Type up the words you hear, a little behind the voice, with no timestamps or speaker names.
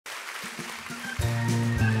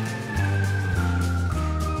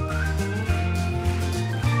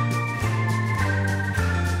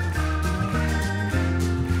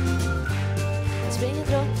Jag springer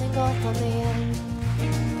Drottninggatan ner.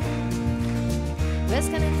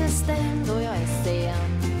 Väskan inte stängd och jag är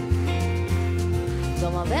sen.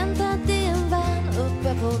 De har väntat i en van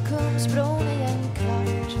uppe på Kungsbron i en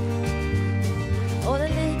kvart. Och det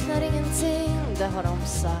liknar ingenting, det har de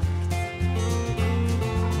sagt.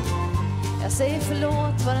 Jag säger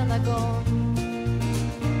förlåt varenda gång.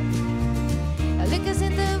 Jag lyckas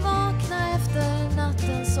inte vakna efter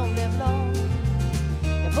natten som blev lång.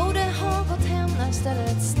 Jag borde ha gått hem när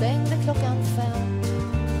stället stängde 5:00.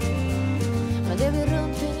 Men det blir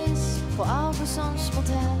rundpingis på Augustssons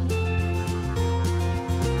motell.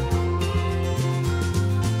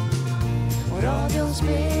 Och radion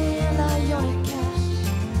spelar Johnny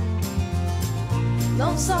Cash.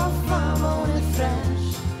 De sa fan vad hon är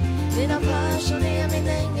fräsch. Lina Persson är min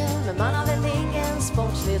ängel, men man har väl ingen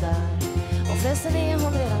sportslig där. Och förresten är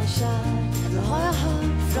hon redan kär. Nu har jag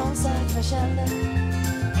hört från säkra källor.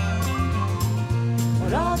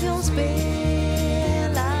 Och radion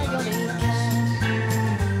spelar Johnny Cash.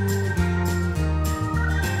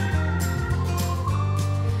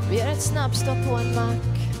 Vi gör ett snabbstopp på en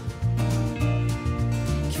mack.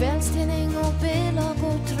 Kvällstidning och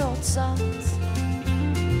bilagor trots allt.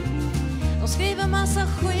 De skriver massa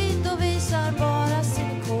skit och visar bara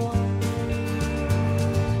silikon.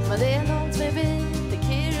 Men det är långt med bil till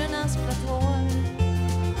Kirunas platåer.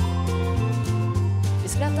 Vi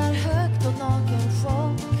skrattar högt åt naken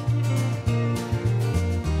chock.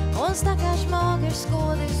 Och en stackars mager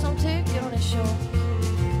skådis som tycker hon är tjock.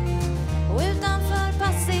 Och utanför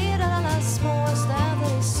passerar alla små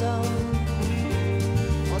städer i sömn.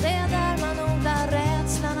 Och det är där man odlar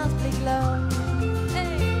rädslan att bli glömd.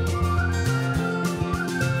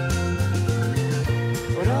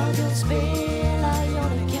 Och radion spelar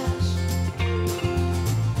Johnny Cash.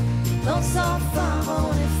 De sa fan vad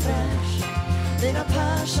hon är fräsch. Lina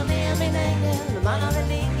Persson är min ängel, men man har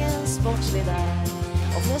väl ingen sportslig där.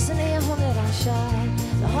 Och förresten är hon redan kär.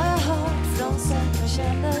 Det har jag hört från säkra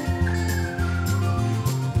källor.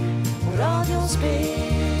 Och radion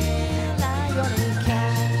spelar Johnny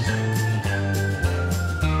Cash.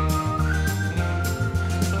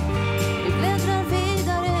 Vi bläddrar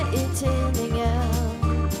vidare i tidningen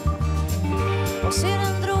och ser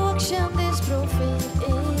en drogkändisprofil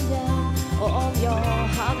igen. Och om jag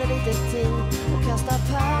hade lite tid och kasta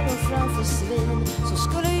pärlor framför svin, så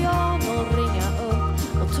skulle jag nog ringa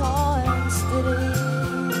upp och ta en strid.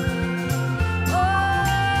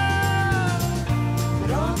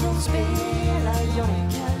 Radion spelar Johnny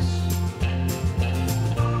Cash.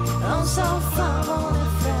 De sa fan vad hon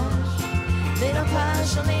är fräsch. Lina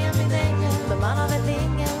Persson är min ängel, men man har väl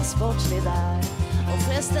ingen sportslig där. Och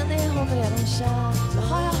förresten är hon redan kär. Det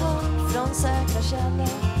har jag hört från säkra källor.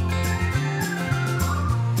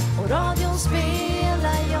 Och radion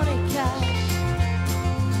spelar Johnny Cash.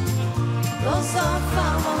 De sa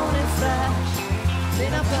fan vad hon är fräsch.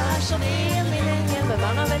 Lina Persson är min ängel, men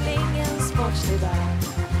man har väl ingen sportslig där.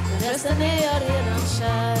 Men resten är jag redan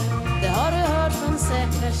kär. Det har du hört från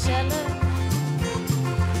säkra källor.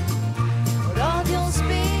 Och radion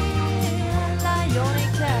spelar Johnny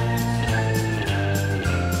Cash.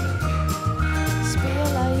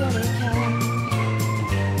 Spelar Johnny Cash.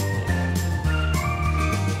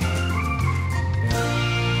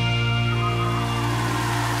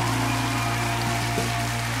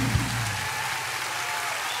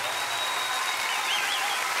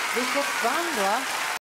 Vilket band då?